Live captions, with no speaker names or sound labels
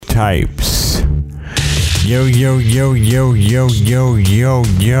stereotypes. Yo, yo, yo, yo, yo, yo, yo,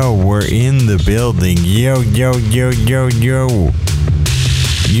 yo, we're in the building. Yo, yo, yo, yo, yo.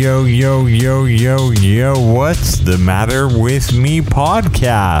 Yo, yo, yo, yo, yo, what's the matter with me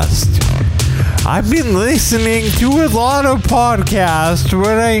podcast? I've been listening to a lot of podcasts,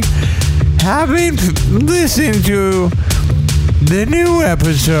 but I haven't listened to the new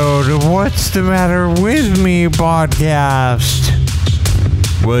episode of What's the Matter with Me podcast.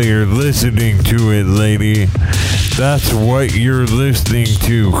 Well, you're listening to it, lady. That's what you're listening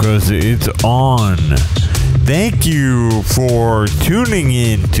to, because it's on. Thank you for tuning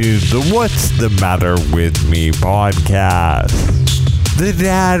in to the What's the Matter with Me podcast. The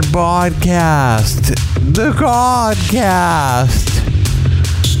Dad Podcast. The Godcast.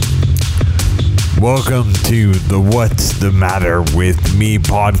 Welcome to the What's the Matter with Me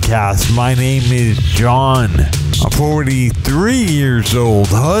podcast. My name is John. I'm 43 years old,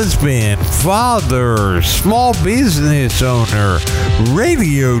 husband, father, small business owner,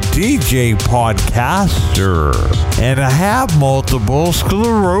 radio DJ, podcaster, and I have multiple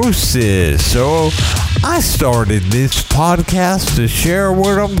sclerosis. So I started this podcast to share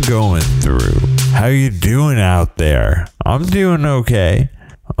what I'm going through. How you doing out there? I'm doing okay.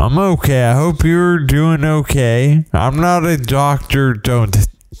 I'm okay. I hope you're doing okay. I'm not a doctor. Don't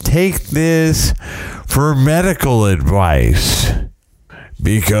take this for medical advice,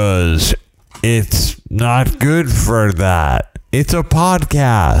 because it's not good for that. It's a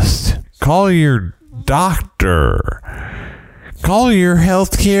podcast. Call your doctor. Call your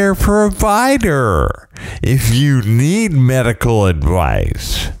healthcare provider if you need medical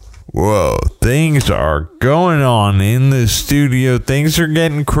advice. Whoa, things are going on in the studio. Things are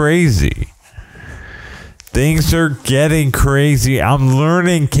getting crazy. Things are getting crazy. I'm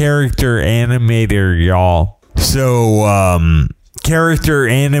learning character animator, y'all. So, character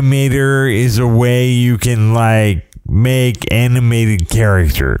animator is a way you can, make animated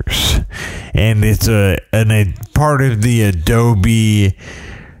characters. And it's a part of the Adobe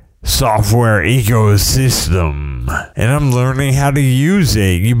software ecosystem, and I'm learning how to use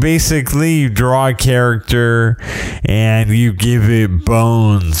it. You draw a character and you give it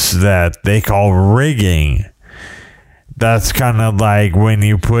bones that they call rigging. That's kind of like when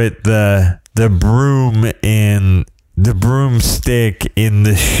you put the broomstick in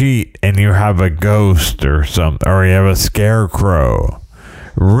the sheet and you have a ghost or something, or you have a scarecrow.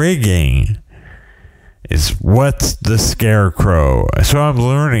 Rigging is what's the scarecrow. So I'm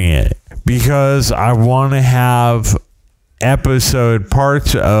learning it because I want to have parts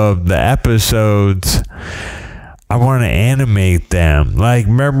of the episodes. I want to animate them.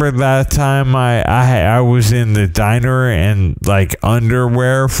 Remember that time I was in the diner and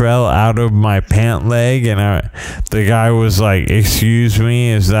underwear fell out of my pant leg, and the guy was like, "Excuse me,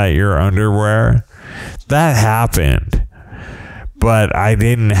 is that your underwear?" That happened. But I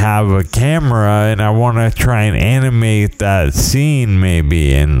didn't have a camera, and I want to try and animate that scene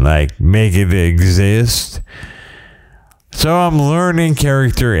maybe and make it exist. So I'm learning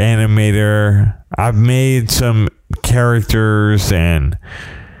character animator. I've made some characters, and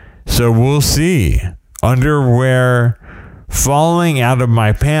so we'll see. Underwear falling out of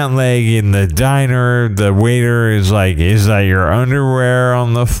my pant leg in the diner. The waiter is like, "Is that your underwear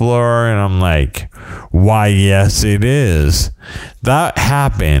on the floor?" And I'm like, "Why, yes, it is." That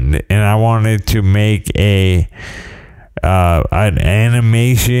happened, and I wanted to make an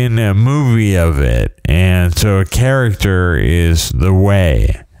animation, a movie of it. And so a character is the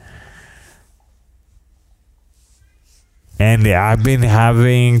way. And I've been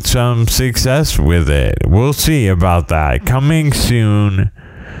having some success with it. We'll see about that. Coming soon,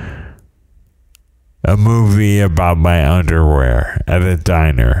 a movie about my underwear at a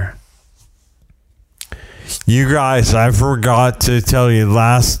diner. You guys, I forgot to tell you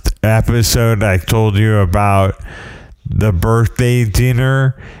last episode, I told you about the birthday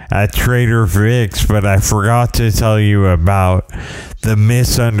dinner at Trader Vic's, but I forgot to tell you about the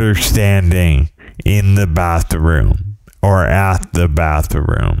misunderstanding in the bathroom. Or at the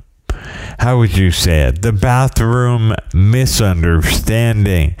bathroom. How would you say it? The bathroom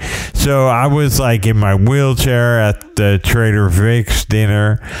misunderstanding. So I was in my wheelchair at the Trader Vic's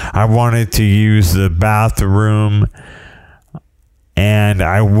dinner. I wanted to use the bathroom, and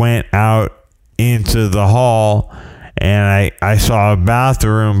I went out into the hall, and I saw a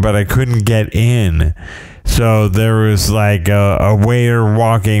bathroom, but I couldn't get in. So there was a waiter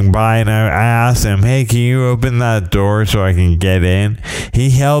walking by, and I asked him, "Hey, can you open that door so I can get in?" He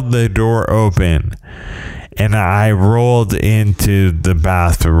held the door open, and I rolled into the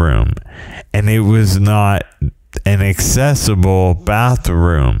bathroom, and it was not an accessible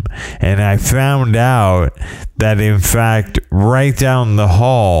bathroom. And I found out that, in fact, right down the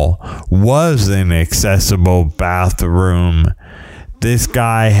hall was an accessible bathroom. This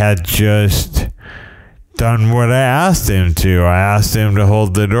guy had just done what I asked him to. I asked him to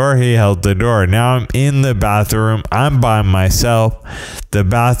hold the door. He held the door. Now I'm in the bathroom. I'm by myself. The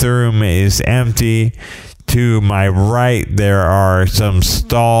bathroom is empty. To my right, there are some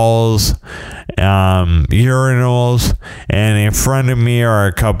stalls, urinals, and in front of me are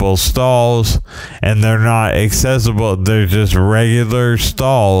a couple stalls, and they're not accessible. They're just regular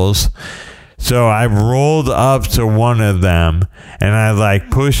stalls. So I rolled up to one of them, and I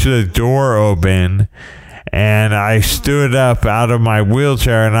pushed the door open, and I stood up out of my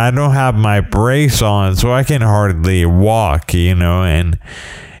wheelchair, and I don't have my brace on, so I can hardly walk, and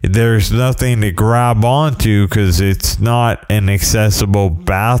there's nothing to grab onto because it's not an accessible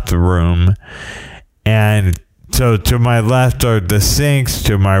bathroom. And so to my left are the sinks,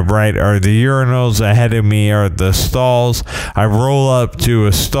 to my right are the urinals, ahead of me are the stalls. I roll up to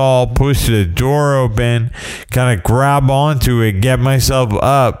a stall, push the door open, kind of grab onto it, get myself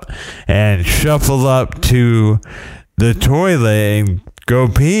up, and shuffle up to the toilet and go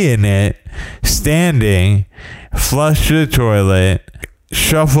pee in it, standing, flush the toilet,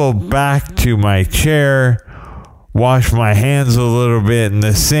 shuffle back to my chair, wash my hands a little bit in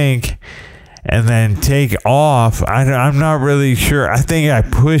the sink, and then take off. I'm not really sure. I think I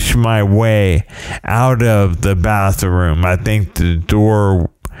pushed my way out of the bathroom. I think the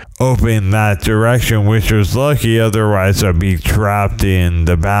door opened that direction, which was lucky. Otherwise, I'd be trapped in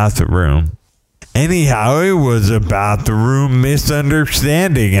the bathroom. Anyhow, it was a bathroom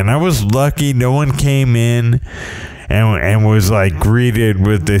misunderstanding, and I was lucky no one came in and was greeted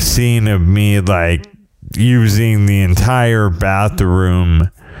with the scene of me using the entire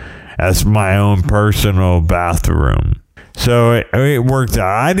bathroom as my own personal bathroom. So it worked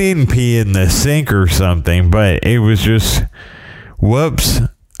out. I didn't pee in the sink or something, but it was just, whoops.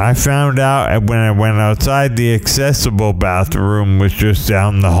 I found out when I went outside, the accessible bathroom was just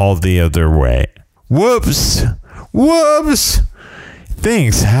down the hall the other way. Whoops.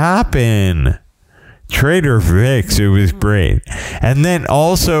 Things happen. Trader Vic's, it was great. And then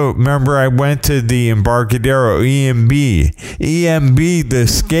also, remember, I went to the Embarcadero EMB, the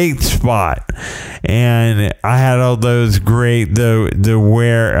skate spot, and I had all those great the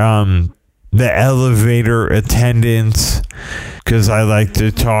elevator attendants, because I like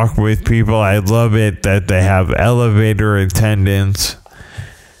to talk with people. I love it that they have elevator attendants.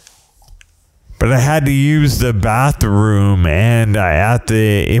 But I had to use the bathroom, and at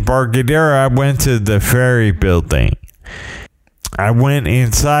the Embarcadero, I went to the ferry building. I went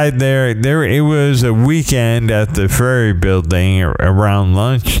inside there. It was a weekend at the ferry building around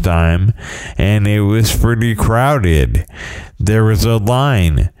lunchtime, and it was pretty crowded. There was a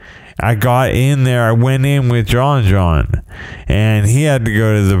line. I got in there. I went in with John, and he had to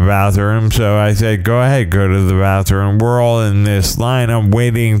go to the bathroom. So I said, go ahead, go to the bathroom. We're all in this line. I'm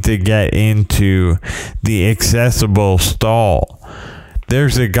waiting to get into the accessible stall.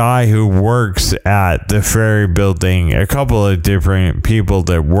 There's a guy who works at the ferry building, a couple of different people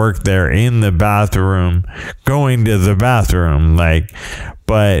that work there in the bathroom, going to the bathroom,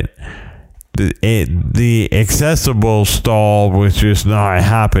 but the accessible stall was just not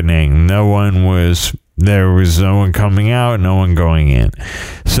happening. There was no one coming out, no one going in.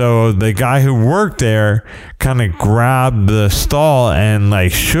 So the guy who worked there kind of grabbed the stall and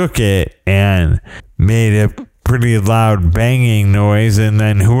shook it and made a pretty loud banging noise, and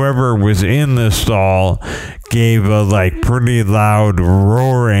then whoever was in the stall gave a pretty loud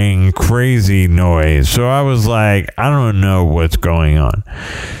roaring crazy noise. So I was I don't know what's going on.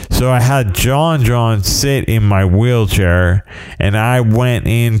 So I had John sit in my wheelchair, and I went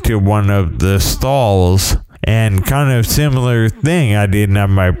into one of the stalls, and kind of similar thing, I didn't have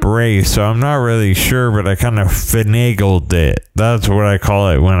my brace, so I'm not really sure, but I kind of finagled it. That's what I call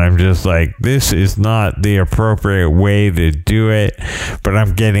it when I'm just this is not the appropriate way to do it, but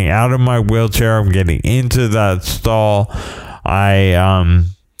I'm getting out of my wheelchair, I'm getting into that stall. I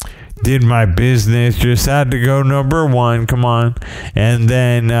did my business, just had to go number one, come on. And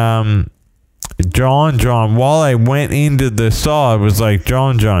then John, while I went into the stall, I was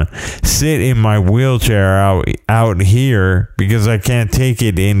John, sit in my wheelchair out here, because I can't take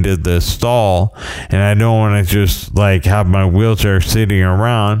it into the stall, and I don't want to just have my wheelchair sitting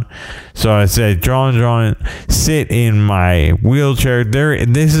around. So I said, John, sit in my wheelchair.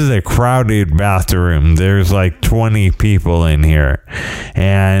 This is a crowded bathroom. There's 20 people in here,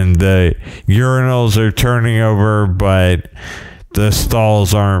 and the urinals are turning over, but the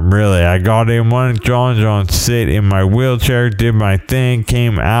stalls aren't really. I got in one, John sit in my wheelchair, did my thing,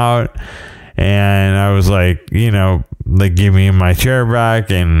 came out, and I was like, give me my chair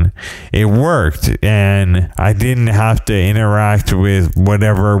back, and it worked, and I didn't have to interact with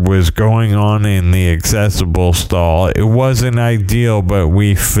whatever was going on in the accessible stall. It wasn't ideal, but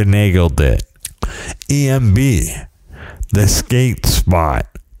we finagled it. EMB, the skate spot,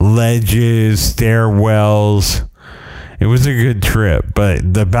 ledges, stairwells. It was a good trip,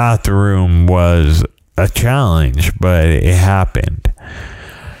 but the bathroom was a challenge, but it happened.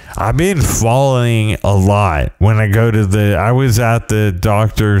 I've been falling a lot when I go to I was at the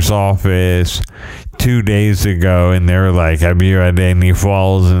doctor's office 2 days ago, and they were like, have you had any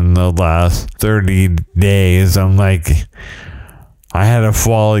falls in the last 30 days? I'm like, I had a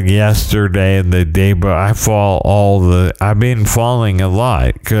fall yesterday and the day, but I've been falling a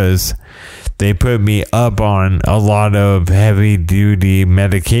lot because they put me up on a lot of heavy duty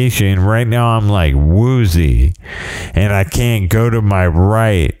medication. Right now I'm like woozy and I can't go to my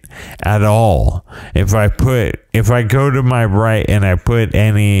right at all. If I go to my right and I put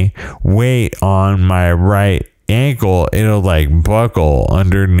any weight on my right ankle, it'll like buckle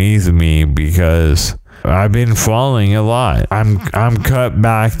underneath me because I've been falling a lot. I'm cut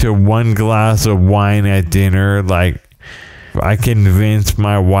back to 1 glass of wine at dinner. Like, I convinced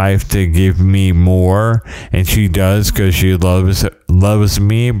my wife to give me more, and she does because she loves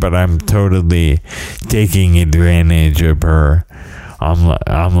me, but I'm totally taking advantage of her.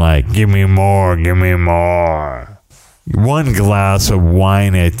 I'm like, give me more. 1 glass of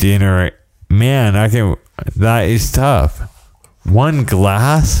wine at dinner, man, that is tough. 1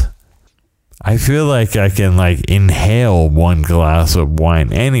 glass? I feel like I can inhale 1 glass of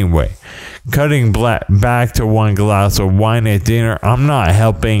wine. Anyway, cutting back to 1 glass of wine at dinner. I'm not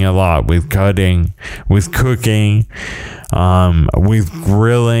helping a lot with cooking, with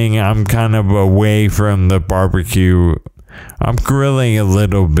grilling. I'm kind of away from the barbecue. I'm grilling a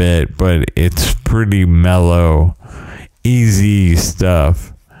little bit, but it's pretty mellow, easy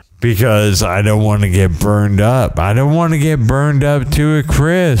stuff. Because I don't want to get burned up. I don't want to get burned up to a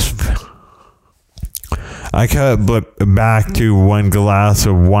crisp. I cut back to 1 glass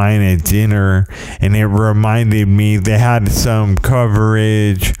of wine at dinner, and it reminded me they had some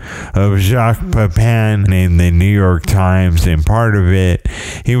coverage of Jacques Pepin in the New York Times, and part of it,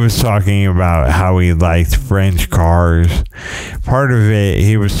 he was talking about how he liked French cars. Part of it,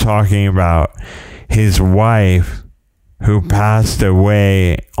 he was talking about his wife, who passed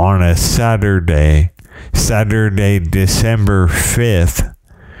away on a Saturday, December 5th,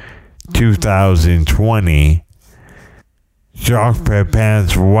 2020. Jacques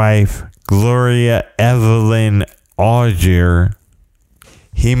Pepin's wife, Gloria Evelyn Auger,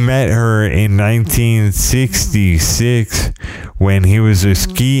 he met her in 1966 when he was a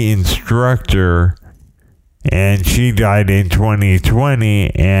ski instructor, and she died in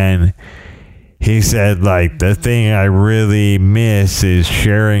 2020, and he said, the thing I really miss is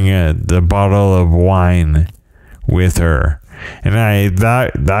sharing the bottle of wine with her. And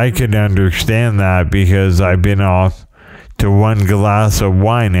I could understand that because I've been off to 1 glass of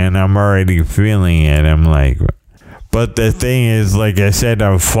wine and I'm already feeling it. I'm like, but the thing is, like I said,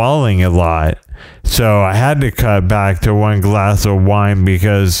 I'm falling a lot. So I had to cut back to 1 glass of wine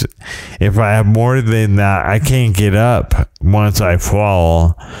because if I have more than that, I can't get up once I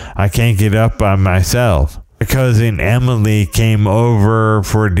fall. I can't get up by myself. My cousin Emily came over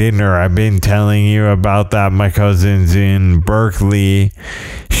for dinner. I've been telling you about that. My cousin's in Berkeley.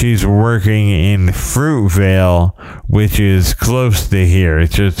 She's working in Fruitvale, which is close to here.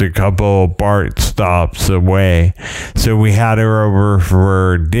 It's just a couple BART stops away. So we had her over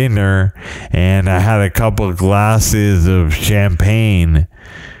for dinner, and I had a couple glasses of champagne,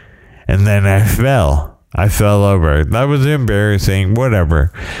 and then I fell over. That was embarrassing.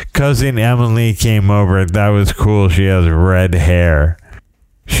 Whatever. Cousin Emily came over. That was cool. She has red hair.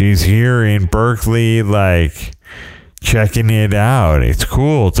 She's here in Berkeley, checking it out. It's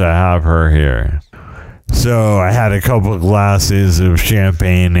cool to have her here. So I had a couple glasses of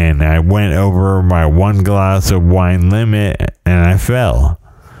champagne, and I went over my 1 glass of wine limit, and I fell.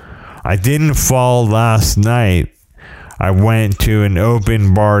 I didn't fall last night. I went to an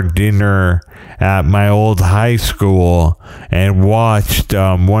open bar dinner at my old high school and watched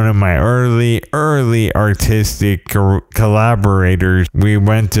one of my early artistic collaborators. We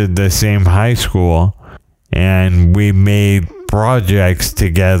went to the same high school and we made projects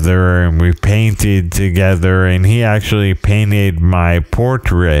together and we painted together, and he actually painted my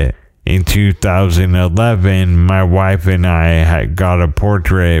portrait. In 2011, my wife and I had got a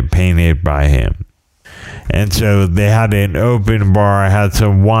portrait painted by him. And so they had an open bar. I had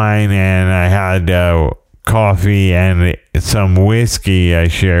some wine and I had coffee and some whiskey I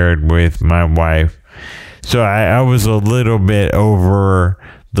shared with my wife. So I was a little bit over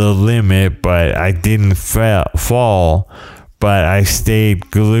the limit, but I didn't fall. But I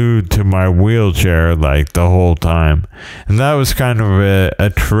stayed glued to my wheelchair like the whole time. And that was kind of a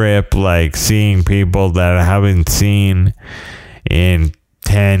trip, like seeing people that I haven't seen in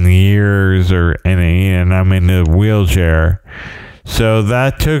 10 years and I'm in a wheelchair. So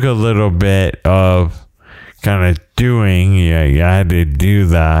that took a little bit of kind of doing. Yeah, you had to do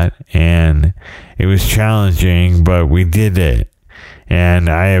that. And it was challenging, but we did it. And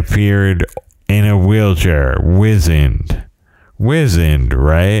I appeared in a wheelchair, wizened,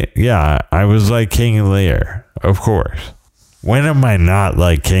 right? Yeah, I was like King Lear, of course. When am I not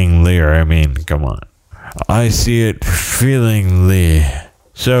like King Lear? I mean, come on. I see it feelingly.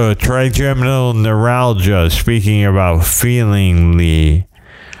 So, trigeminal neuralgia, speaking about feelingly,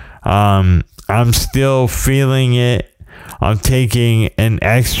 I'm still feeling it. I'm taking an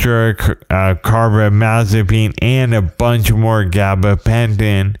extra carbamazepine and a bunch more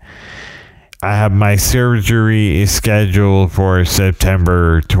gabapentin. I have my surgery is scheduled for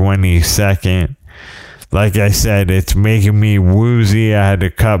September 22nd. Like I said, it's making me woozy. I had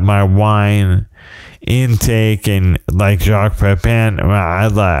to cut my wine intake, and like Jacques Pepin, I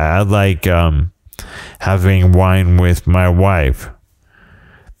like having wine with my wife.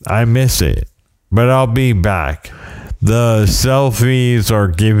 I miss it, but I'll be back. The selfies are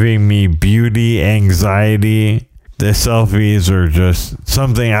giving me beauty anxiety. The selfies are just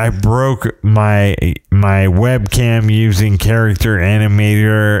something. I broke my webcam using Character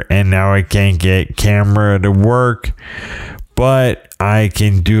Animator, and now I can't get camera to work, but I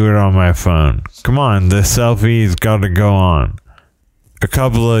can do it on my phone. Come on, the selfies got to go on. A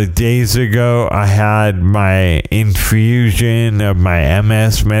couple of days ago, I had my infusion of my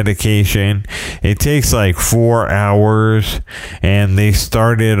MS medication. It takes like 4 hours, and they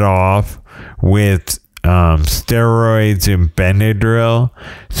started off with steroids and Benadryl.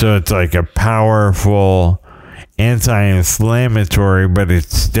 So it's like a powerful anti-inflammatory, but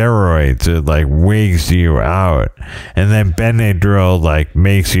it's steroids. It like wigs you out. And then Benadryl like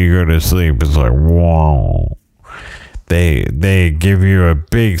makes you go to sleep. It's like, whoa. They give you a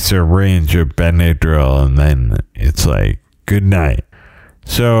big syringe of Benadryl, and then it's like, good night.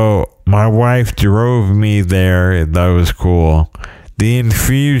 So my wife drove me there. That was cool. The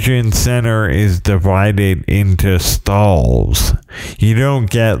infusion center is divided into stalls. You don't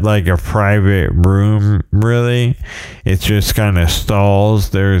get like a private room, really. It's just kind of stalls.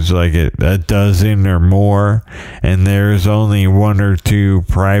 There's like a dozen or more, and there's only 1 or 2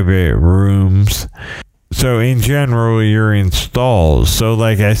 private rooms. So in general, you're in stalls. So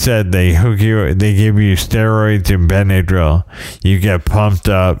like I said, they give you steroids and Benadryl. You get pumped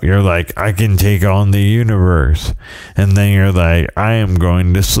up. You're like, I can take on the universe. And then you're like, I am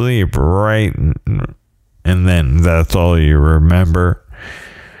going to sleep, right? And then that's all you remember.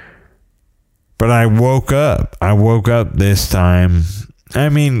 But I woke up. This time. I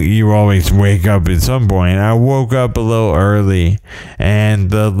mean, you always wake up at some point. I woke up a little early, and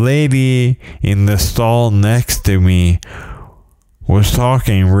the lady in the stall next to me was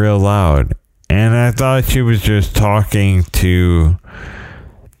talking real loud. And I thought she was just talking to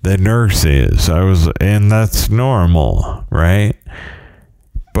the nurses. And that's normal, right?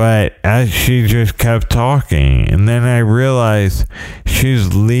 But as she just kept talking, and then I realized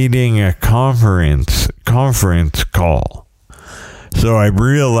she's leading a conference call. So I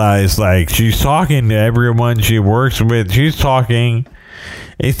realized, like, she's talking to everyone she works with. She's talking.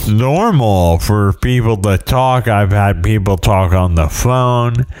 It's normal for people to talk. I've had people talk on the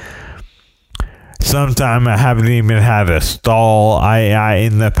phone. Sometimes I haven't even had a stall. I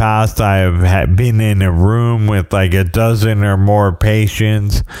in the past, I have been in a room with like a dozen or more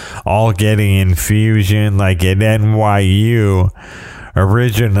patients, all getting infusion, like at NYU.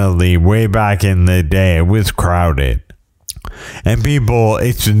 Originally, way back in the day, it was crowded. And people,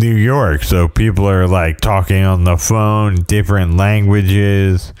 it's New York, so people are like talking on the phone, different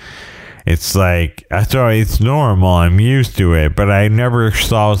languages. It's like, it's normal. I'm used to it, but I never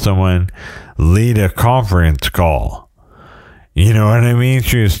saw someone lead a conference call. You know what I mean?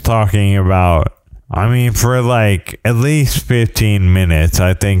 She was talking about, for like at least 15 minutes,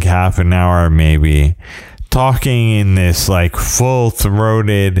 I think half an hour maybe, talking in this like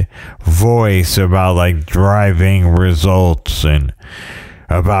full-throated voice about like driving results and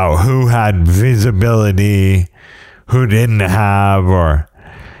about who had visibility, who didn't have,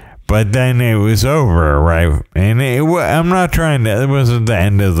 But then it was over, right? And I'm not trying to, it wasn't the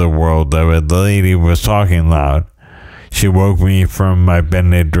end of the world, though. The lady was talking loud. She woke me from my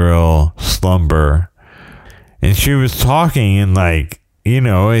Benadryl slumber. And she was talking and like, you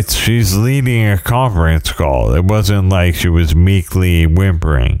know, she's leading a conference call. It wasn't like she was meekly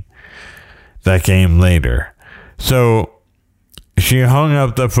whimpering. That came later. So she hung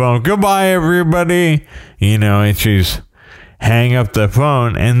up the phone. Goodbye, everybody. You know, and she's hang up the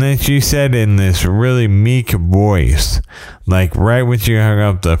phone. And then she said in this really meek voice, like right when she hung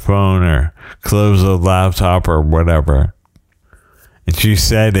up the phone or closed the laptop or whatever. And she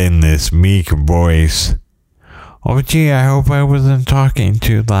said in this meek voice, oh, gee, I hope I wasn't talking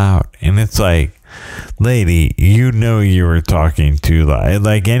too loud. And it's like, lady, you know you were talking too loud.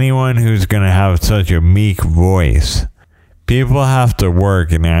 Like anyone who's going to have such a meek voice, people have to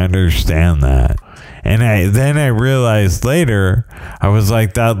work, and I understand that. And then I realized later, I was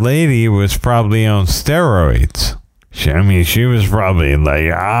like, that lady was probably on steroids. She was probably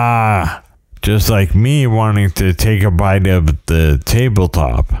like, just like me wanting to take a bite of the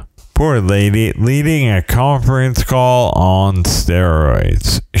tabletop. Poor lady, leading a conference call on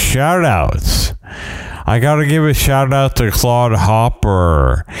steroids. Shout outs. I gotta give a shout out to Claude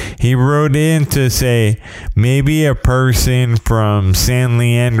Hopper. He wrote in to say maybe a person from San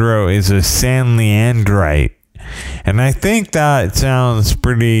Leandro is a San Leandrite. And I think that sounds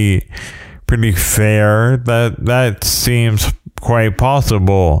pretty fair. That seems quite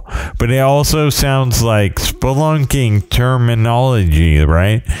possible, but it also sounds like spelunking terminology,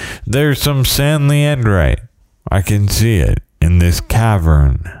 right? There's some San Leandrite. I can see it in this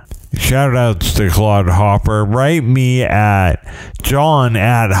cavern. Shout outs to Claude Hopper. Write me at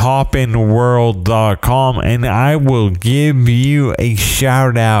john@hoppinworld.com and I will give you a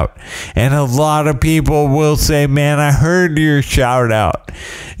shout out. And a lot of people will say, man, I heard your shout out.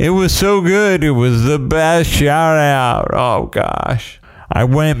 It was so good. It was the best shout out. Oh gosh. I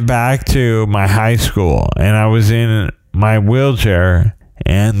went back to my high school and I was in my wheelchair.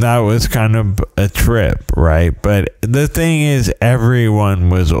 And that was kind of a trip, right? But the thing is,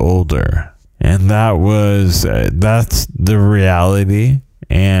 everyone was older. And that's the reality.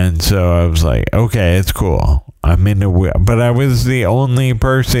 And so I was like, okay, it's cool. I'm in a wheel. But I was the only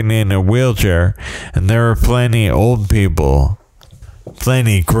person in a wheelchair. And there were plenty old people,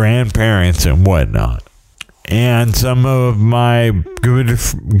 plenty grandparents and whatnot. And some of my good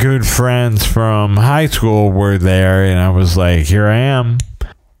friends from high school were there. And I was like, here I am.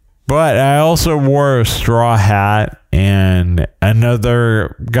 But I also wore a straw hat, and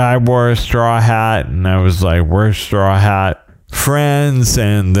another guy wore a straw hat, and I was like, we're straw hat friends,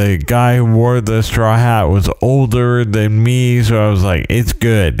 and the guy who wore the straw hat was older than me, so I was like, it's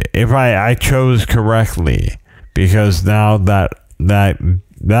good. If I chose correctly, because now that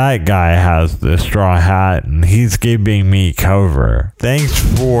guy has the straw hat and he's giving me cover. Thanks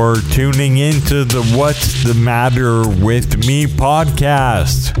for tuning into the What's the Matter with Me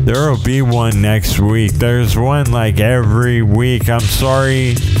podcast. There will be one next week. There's one like every week. I'm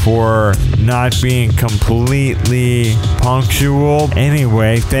sorry for not being completely punctual.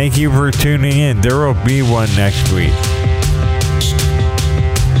 Anyway, thank you for tuning in. There will be one next week.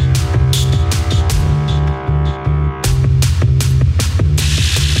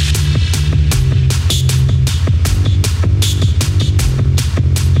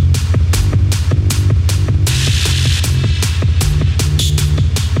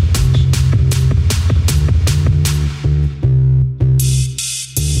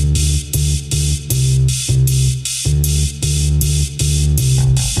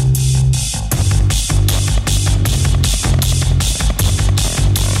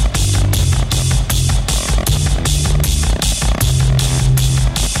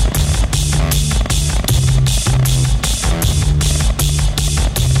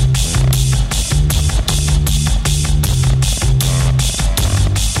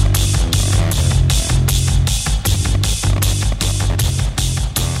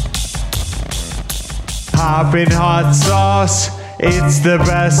 Hoppin' hot sauce, it's the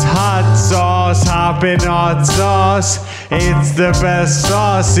best hot sauce. Hoppin' hot sauce, it's the best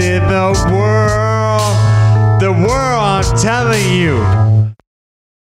sauce in the world. The world, I'm telling you.